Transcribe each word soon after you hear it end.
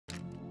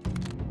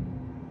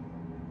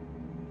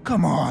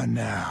Come on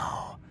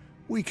now.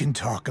 We can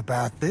talk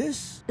about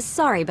this.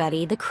 Sorry,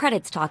 buddy. The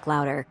credits talk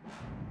louder.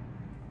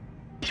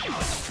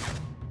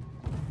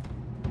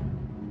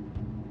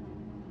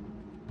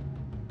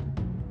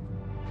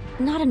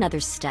 Not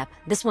another step.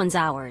 This one's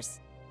ours.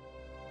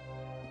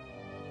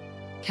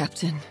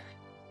 Captain,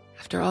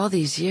 after all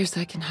these years,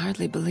 I can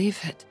hardly believe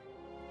it.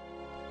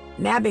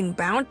 Nabbing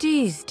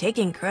bounties,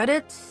 taking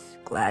credits.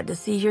 Glad to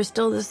see you're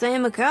still the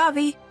same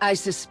Akaavi. I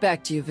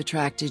suspect you've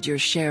attracted your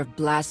share of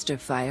blaster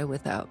fire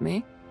without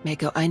me.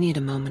 Mako, I need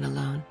a moment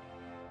alone.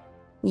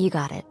 You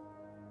got it.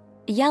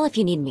 Yell if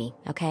you need me,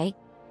 okay?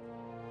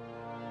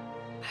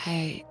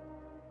 I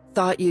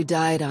thought you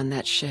died on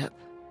that ship.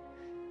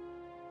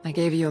 I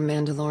gave you a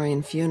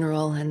Mandalorian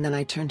funeral, and then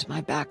I turned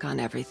my back on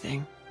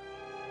everything.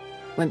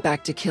 Went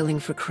back to killing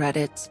for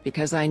credits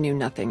because I knew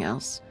nothing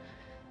else.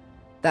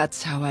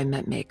 That's how I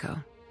met Mako.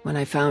 When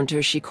I found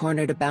her, she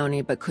cornered a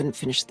bounty but couldn't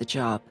finish the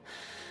job.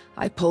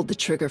 I pulled the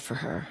trigger for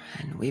her,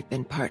 and we've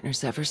been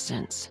partners ever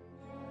since.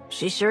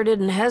 She sure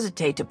didn't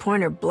hesitate to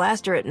point her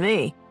blaster at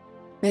me.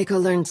 Mako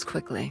learns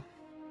quickly.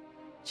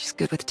 She's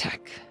good with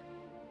tech.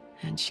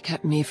 And she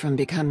kept me from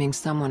becoming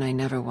someone I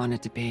never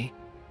wanted to be.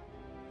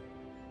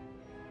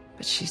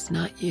 But she's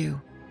not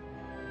you.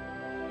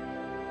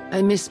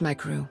 I miss my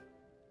crew.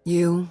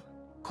 You,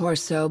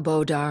 Corso,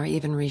 Bodar,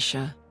 even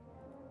Risha.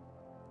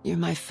 You're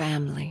my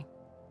family.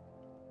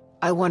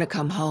 I want to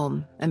come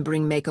home and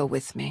bring Mako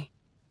with me.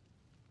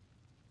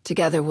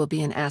 Together we'll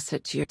be an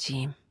asset to your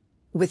team.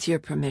 With your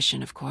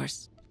permission, of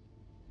course.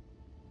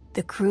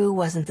 The crew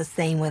wasn't the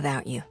same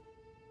without you.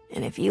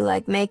 And if you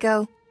like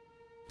Mako,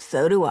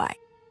 so do I.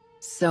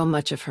 So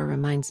much of her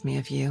reminds me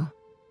of you.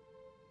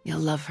 You'll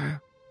love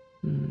her.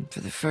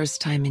 For the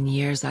first time in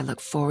years, I look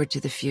forward to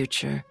the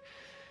future.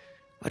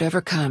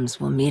 Whatever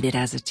comes, we'll meet it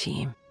as a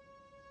team.